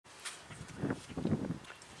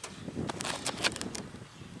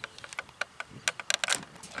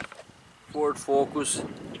Ford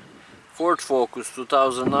Focus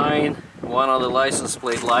 2009. One of the license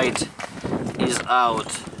plate light is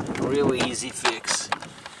out. Really easy fix.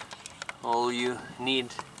 All you need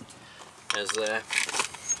is a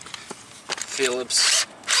Phillips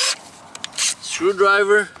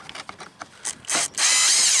screwdriver,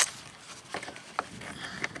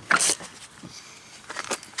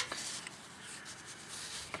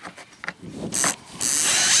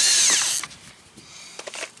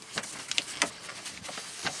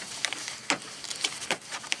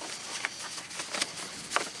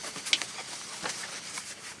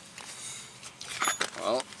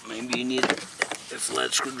 well, maybe you need a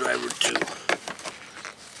flat screwdriver too.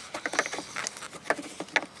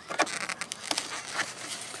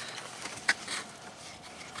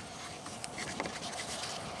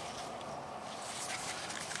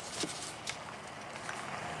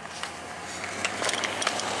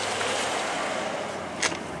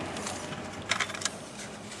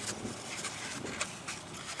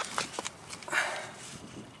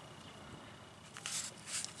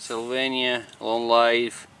 Sylvania Long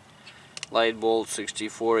Life light bulb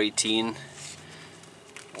 6418,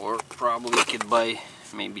 or probably you could buy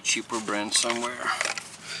maybe cheaper brand somewhere.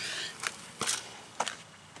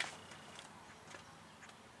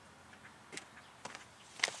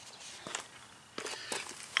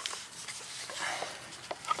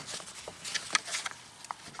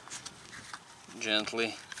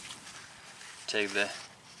 Gently take the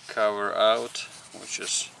cover out, which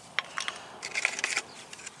is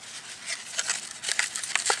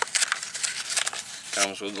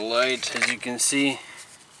comes with the light. As you can see,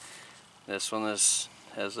 this one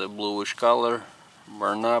has a bluish color,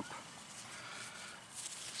 burn up,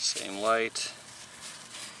 same light.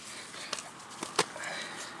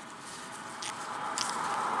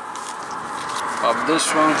 Pop this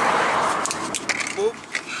one. Boop.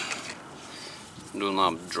 Do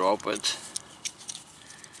not drop it.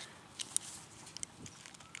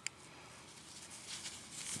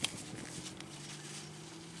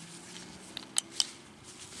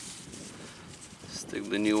 Stick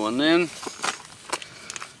the new one in.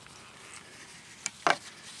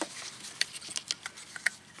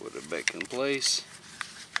 Put it back in place.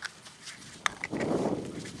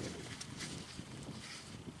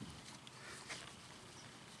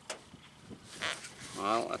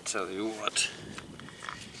 Well, I tell you what,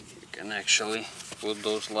 you can actually put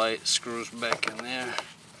those light screws back in there.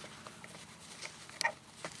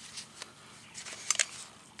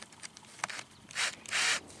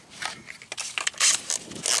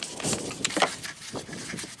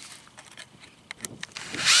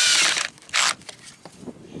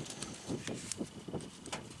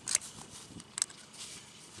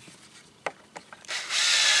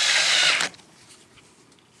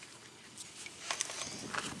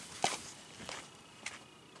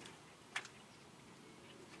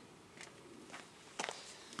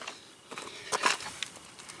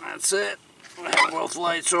 That's it. I have both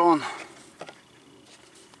lights on.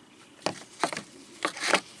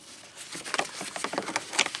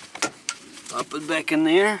 Pop it back in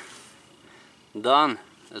there. Done.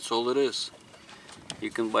 That's all it is.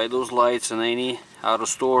 You can buy those lights in any auto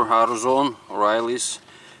store, AutoZone, O'Reilly's,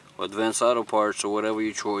 or Advanced Auto Parts, or whatever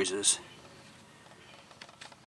your choice is.